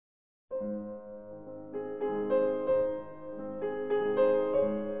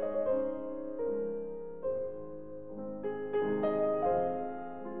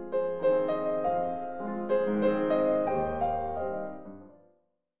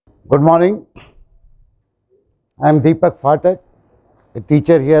Good morning. I am Deepak Phatak, a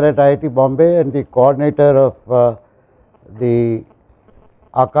teacher here at IIT Bombay and the coordinator of the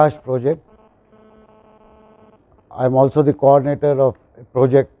Aakash project. I am also the coordinator of a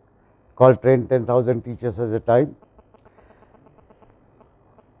project called Train 10,000 Teachers at a Time.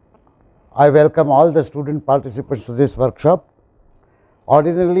 I welcome all the student participants to this workshop.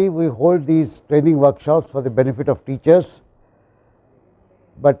 Ordinarily, we hold these training workshops for the benefit of teachers,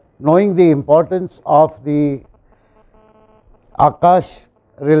 but knowing the importance of the Aakash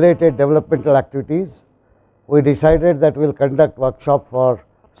related developmental activities, we decided that we will conduct workshop for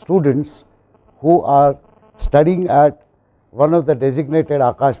students who are studying at one of the designated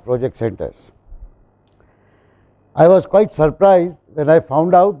Aakash project centers. I was quite surprised when I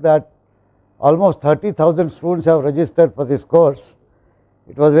found out that almost 30,000 students have registered for this course.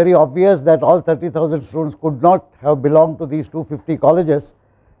 It was very obvious that all 30,000 students could not have belonged to these 250 colleges,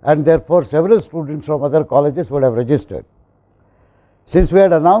 and therefore several students from other colleges would have registered. Since we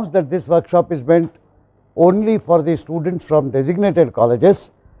had announced that this workshop is meant only for the students from designated colleges,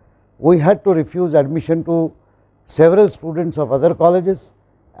 we had to refuse admission to several students of other colleges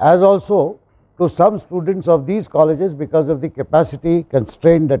as also to some students of these colleges because of the capacity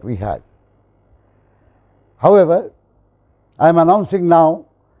constraint that we had. However, I am announcing now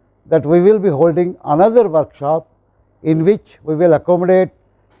that we will be holding another workshop in which we will accommodate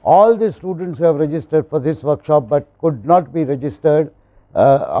all the students who have registered for this workshop but could not be registered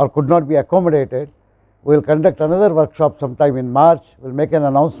or could not be accommodated. We will conduct another workshop sometime in March. We will make an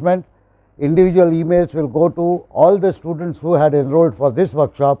announcement. Individual emails will go to all the students who had enrolled for this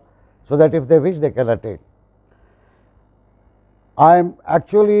workshop, so that if they wish they can attend. I am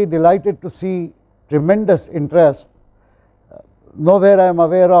actually delighted to see tremendous interest. Nowhere I am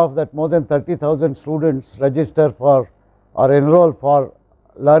aware of that more than 30,000 students register for or enroll for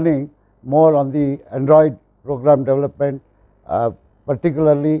learning more on the Android program development,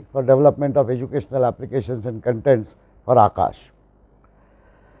 particularly for development of educational applications and contents for Aakash.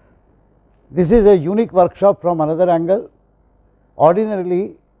 This is a unique workshop from another angle.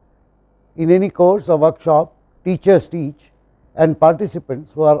 Ordinarily, in any course or workshop, teachers teach and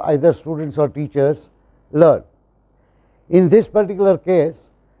participants who are either students or teachers learn. In this particular case,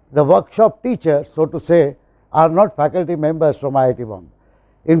 the workshop teachers, so to say, are not faculty members from IIT Bombay.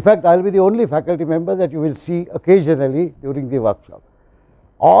 In fact, I will be the only faculty member that you will see occasionally during the workshop.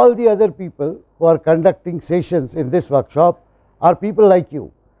 All the other people who are conducting sessions in this workshop are people like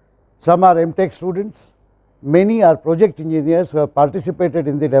you. Some are MTech students, many are project engineers who have participated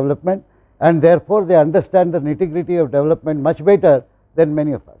in the development, and therefore they understand the nitty-gritty of development much better than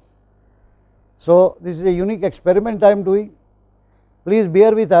many of us. So, this is a unique experiment I am doing. Please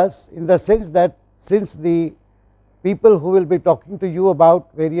bear with us in the sense that since the people who will be talking to you about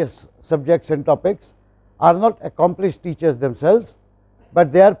various subjects and topics are not accomplished teachers themselves,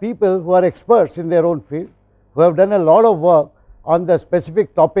 but they are people who are experts in their own field, who have done a lot of work on the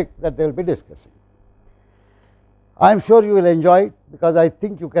specific topic that they will be discussing. I am sure you will enjoy it because I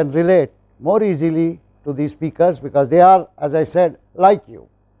think you can relate more easily to these speakers because they are, as I said, like you,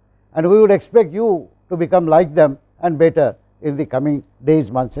 and we would expect you to become like them and better in the coming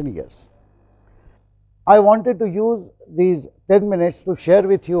days, months and years. I wanted to use these 10 minutes to share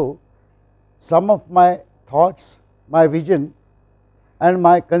with you some of my thoughts, my vision and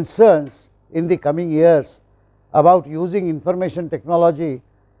my concerns in the coming years about using information technology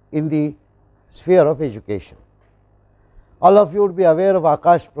in the sphere of education. All of you would be aware of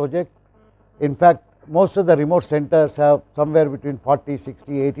Aakash project. In fact, most of the remote centers have somewhere between 40,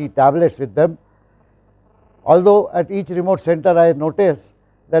 60, 80 tablets with them. Although at each remote center I notice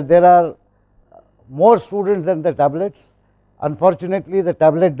that there are more students than the tablets. Unfortunately, the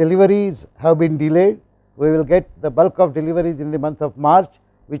tablet deliveries have been delayed. We will get the bulk of deliveries in the month of March,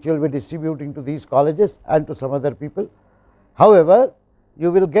 which will be distributing to these colleges and to some other people. However,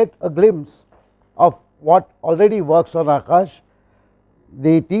 you will get a glimpse of what already works on Aakash.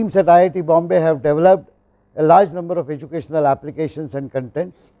 The teams at IIT Bombay have developed a large number of educational applications and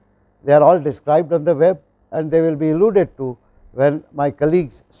contents. They are all described on the web and they will be alluded to when my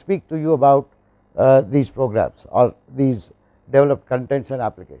colleagues speak to you about these programs or these developed contents and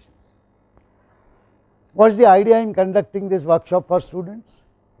applications. What is the idea in conducting this workshop for students?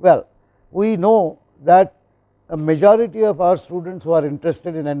 Well, we know that a majority of our students who are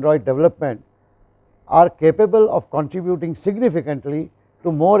interested in Android development are capable of contributing significantly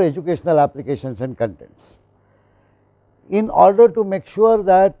to more educational applications and contents. In order to make sure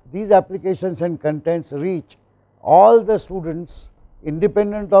that these applications and contents reach all the students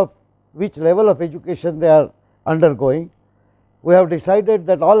independent of which level of education they are undergoing, we have decided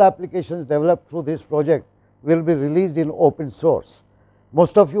that all applications developed through this project will be released in open source.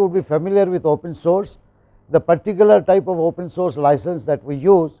 Most of you would be familiar with open source. The particular type of open source license that we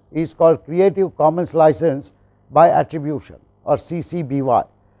use is called Creative Commons license by attribution, or CC BY.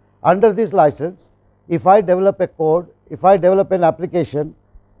 Under this license, if I develop a code, if I develop an application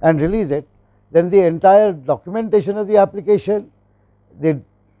and release it, then the entire documentation of the application, the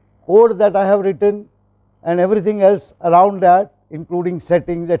code that I have written and everything else around that, including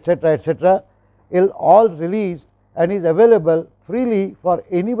settings, etc., is all released and is available freely for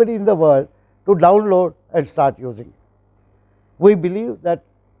anybody in the world to download and start using. We believe that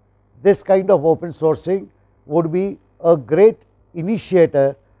this kind of open sourcing would be a great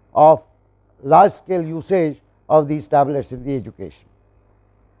initiator of large scale usage of these tablets in the education.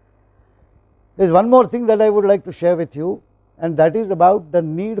 There is one more thing that I would like to share with you, and that is about the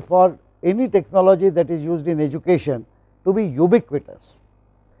need for any technology that is used in education to be ubiquitous.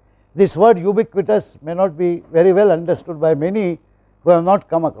 This word ubiquitous may not be very well understood by many who have not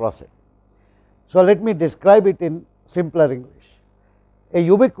come across it. So, let me describe it in simpler English. A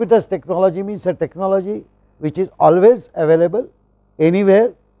ubiquitous technology means a technology which is always available,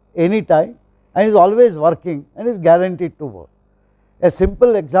 anywhere, anytime, and is always working and is guaranteed to work. A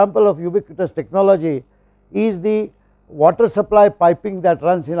simple example of ubiquitous technology is the water supply piping that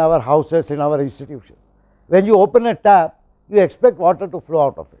runs in our houses, in our institutions. When you open a tap, you expect water to flow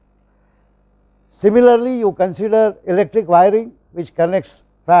out of it. Similarly, you consider electric wiring, which connects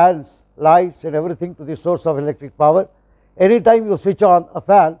fans, lights and everything to the source of electric power. Anytime you switch on a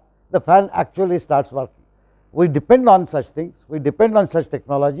fan, the fan actually starts working. We depend on such things, we depend on such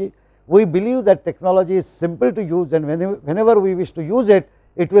technology. We believe that technology is simple to use, and whenever we wish to use it,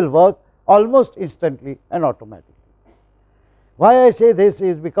 it will work almost instantly and automatically. Why I say this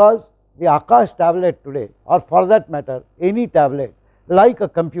is because the Aakash tablet today, or for that matter any tablet like a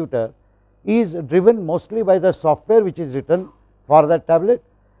computer, is driven mostly by the software which is written for that tablet,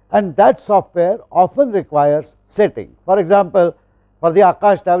 and that software often requires setting. For example, for the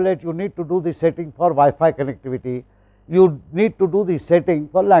Aakash tablet you need to do the setting for Wi-Fi connectivity, you need to do the setting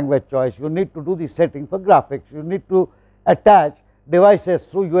for language choice, you need to do the setting for graphics, you need to attach devices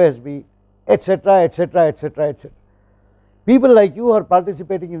through USB, etc., etc., etc., etc. People like you who are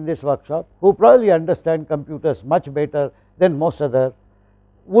participating in this workshop, who probably understand computers much better than most others,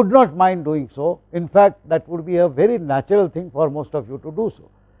 would not mind doing so. In fact, that would be a very natural thing for most of you to do so.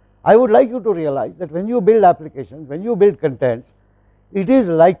 I would like you to realize that when you build applications, when you build contents, it is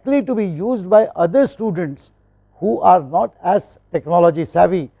likely to be used by other students who are not as technology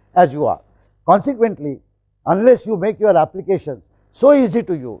savvy as you are. Consequently, unless you make your applications so easy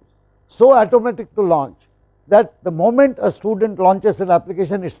to use, so automatic to launch, that the moment a student launches an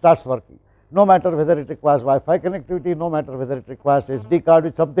application, it starts working, no matter whether it requires Wi-Fi connectivity, no matter whether it requires SD card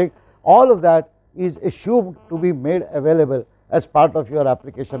with something, all of that is assumed to be made available as part of your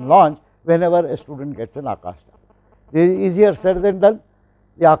application launch whenever a student gets an Aakash tablet. This is easier said than done.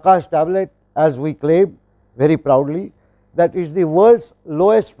 The Aakash tablet, as we claim very proudly, that is the world's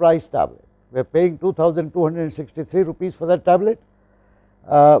lowest price tablet. We are paying 2,263 rupees for that tablet.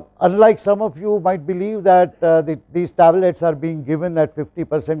 Unlike some of you might believe that these tablets are being given at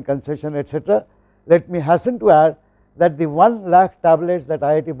 50% concession, etc., let me hasten to add that the 1 lakh tablets that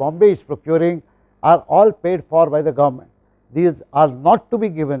IIT Bombay is procuring are all paid for by the government. These are not to be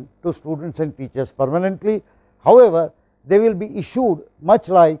given to students and teachers permanently. However, they will be issued much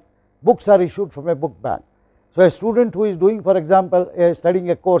like books are issued from a book bank. So, a student who is doing, for example,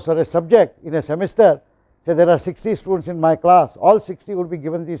 studying a course or a subject in a semester, say there are 60 students in my class, all 60 would be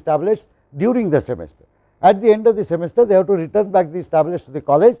given these tablets during the semester. At the end of the semester, they have to return back these tablets to the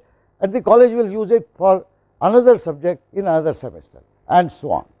college, and the college will use it for another subject in another semester, and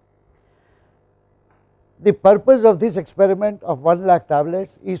so on. The purpose of this experiment of 1 lakh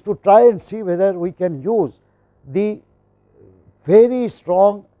tablets is to try and see whether we can use the very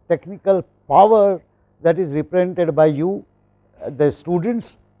strong technical power that is represented by you, the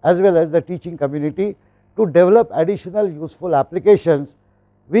students, as well as the teaching community, to develop additional useful applications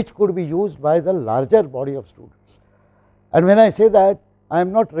which could be used by the larger body of students. And when I say that, I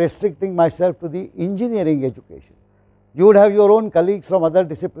am not restricting myself to the engineering education. You would have your own colleagues from other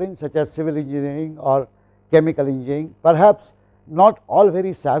disciplines such as civil engineering or chemical engineering, perhaps not all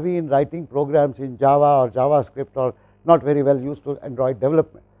very savvy in writing programs in Java or JavaScript, or not very well used to Android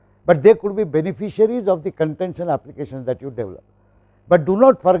development, but they could be beneficiaries of the contents and applications that you develop. But do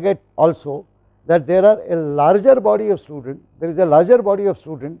not forget also that there are a larger body of students, there is a larger body of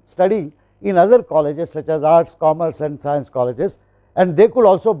students studying in other colleges such as arts, commerce and science colleges, and they could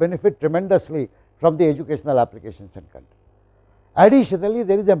also benefit tremendously from the educational applications and content. Additionally,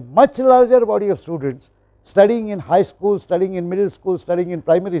 there is a much larger body of students studying in high school, studying in middle school, studying in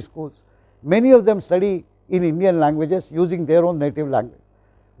primary schools. Many of them study in Indian languages using their own native language.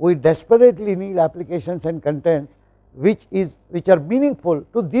 We desperately need applications and contents which are meaningful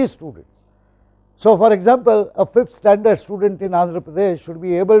to these students. So, for example, a 5th standard student in Andhra Pradesh should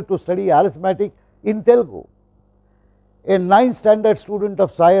be able to study arithmetic in Telugu. A 9th standard student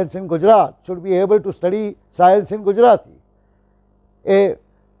of science in Gujarat should be able to study science in Gujarati. A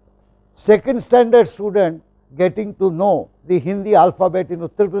 2nd standard student getting to know the Hindi alphabet in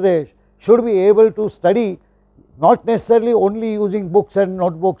Uttar Pradesh should be able to study not necessarily only using books and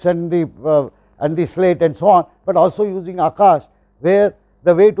notebooks and the slate and so on, but also using Aakash, where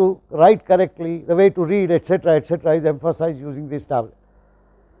the way to write correctly, the way to read, etc., is emphasized using this tablet.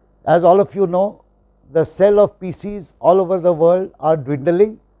 As all of you know, the sale of PCs all over the world are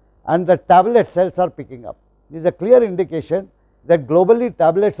dwindling and the tablet sales are picking up. This is a clear indication that globally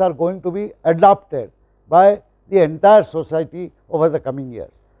tablets are going to be adopted by the entire society over the coming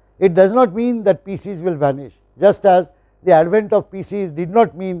years. It does not mean that PCs will vanish, just as the advent of PCs did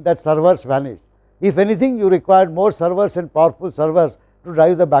not mean that servers vanished. If anything, you required more servers and powerful servers to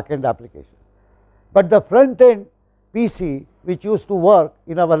drive the back-end applications. But the front-end PC, which used to work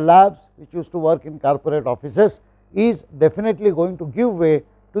in our labs, which used to work in corporate offices, is definitely going to give way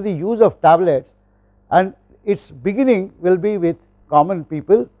to the use of tablets, and its beginning will be with common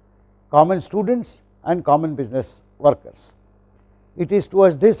people, common students and common business workers. It is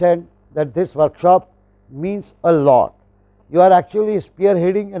towards this end that this workshop means a lot. You are actually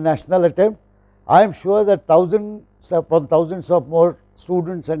spearheading a national attempt. I am sure that thousands upon thousands of more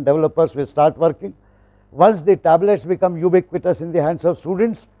students and developers will start working. Once the tablets become ubiquitous in the hands of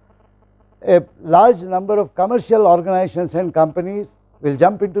students, a large number of commercial organizations and companies will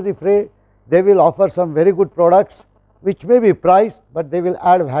jump into the fray. They will offer some very good products which may be priced, but they will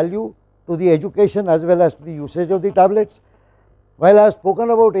add value to the education as well as to the usage of the tablets. While I have spoken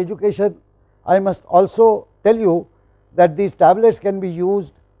about education, I must also tell you that these tablets can be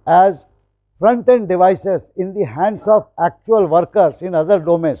used as front-end devices in the hands of actual workers in other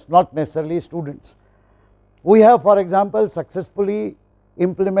domains, not necessarily students. We have, for example, successfully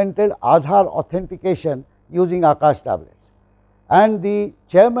implemented Aadhaar authentication using Aakash tablets, and the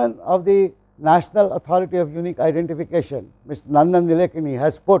chairman of the National Authority of Unique Identification, Mr. Nandan Nilekani,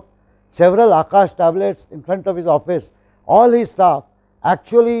 has put several Aakash tablets in front of his office. All his staff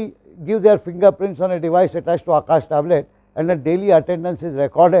actually give their fingerprints on a device attached to Aakash tablet, and a daily attendance is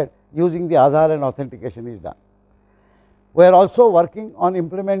recorded using the Aadhaar, and authentication is done. We are also working on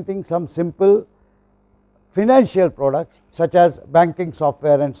implementing some simple financial products such as banking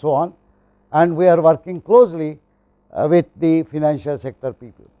software and so on, and we are working closely with the financial sector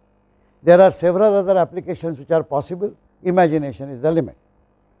people. There are several other applications which are possible. Imagination is the limit.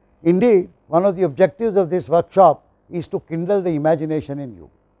 Indeed, one of the objectives of this workshop is to kindle the imagination in you.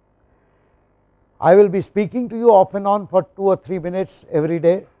 I will be speaking to you off and on for 2 or 3 minutes every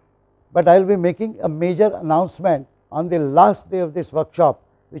day, but I will be making a major announcement on the last day of this workshop,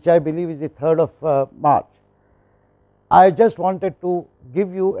 which I believe is the 3rd of March. I just wanted to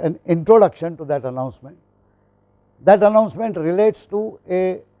give you an introduction to that announcement. That announcement relates to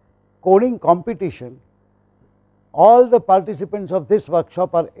a coding competition. All the participants of this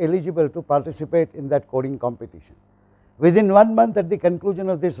workshop are eligible to participate in that coding competition. Within 1 month at the conclusion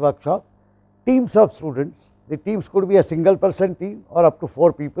of this workshop, teams of students, the teams could be a single person team or up to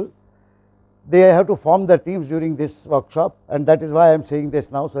 4 people. They have to form the teams during this workshop, and that is why I am saying this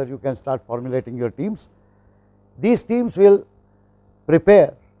now, so that you can start formulating your teams. These teams will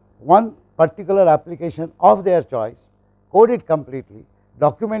prepare one particular application of their choice, code it completely,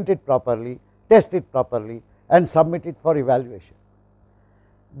 document it properly, test it properly, and submit it for evaluation.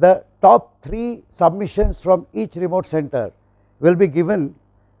 The top 3 submissions from each remote center will be given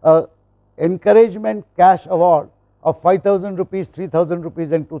a encouragement cash award of 5,000 rupees, 3,000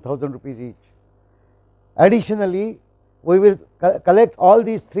 rupees and 2,000 rupees each. Additionally, we will collect all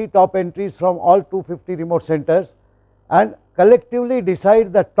these 3 top entries from all 250 remote centers and collectively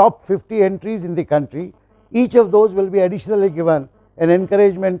decide the top 50 entries in the country. Each of those will be additionally given an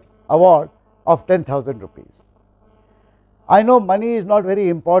encouragement award of 10,000 rupees. I know money is not very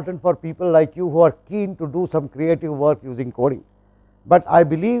important for people like you who are keen to do some creative work using coding, but I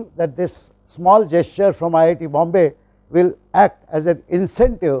believe that this small gesture from IIT Bombay will act as an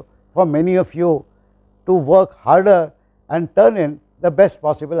incentive for many of you to work harder and turn in the best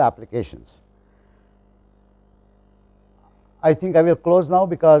possible applications. I think I will close now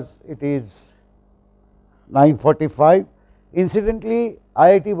because it is 9:45. Incidentally,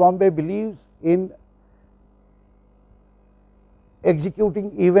 IIT Bombay believes in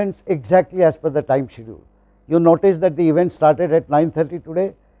executing events exactly as per the time schedule. You notice that the event started at 9:30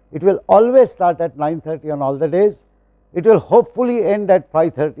 today. It will always start at 9:30 on all the days. It will hopefully end at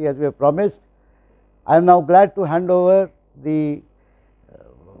 5:30 as we have promised. I am now glad to hand over the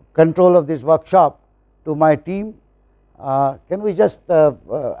control of this workshop to my team. Can we just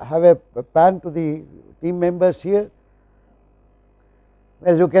have a pan to the team members here?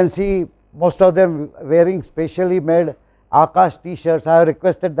 Well, you can see most of them wearing specially made Aakash t-shirts. I have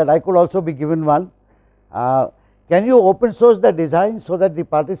requested that I could also be given one. Can you open source the design so that the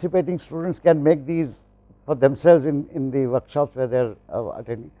participating students can make these for themselves in the workshops where they are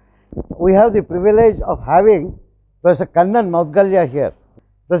attending? We have the privilege of having Professor Kannan Maudgalya here.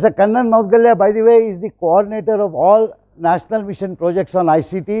 Professor Kannan Maudgalya, by the way, is the coordinator of all national mission projects on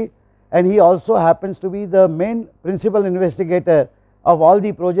ICT, and he also happens to be the main principal investigator of all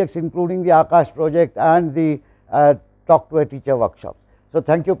the projects, including the Aakash project and the Talk to a Teacher workshops. So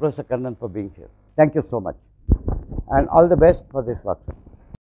thank you, Professor Kannan, for being here. Thank you so much, and all the best for this workshop.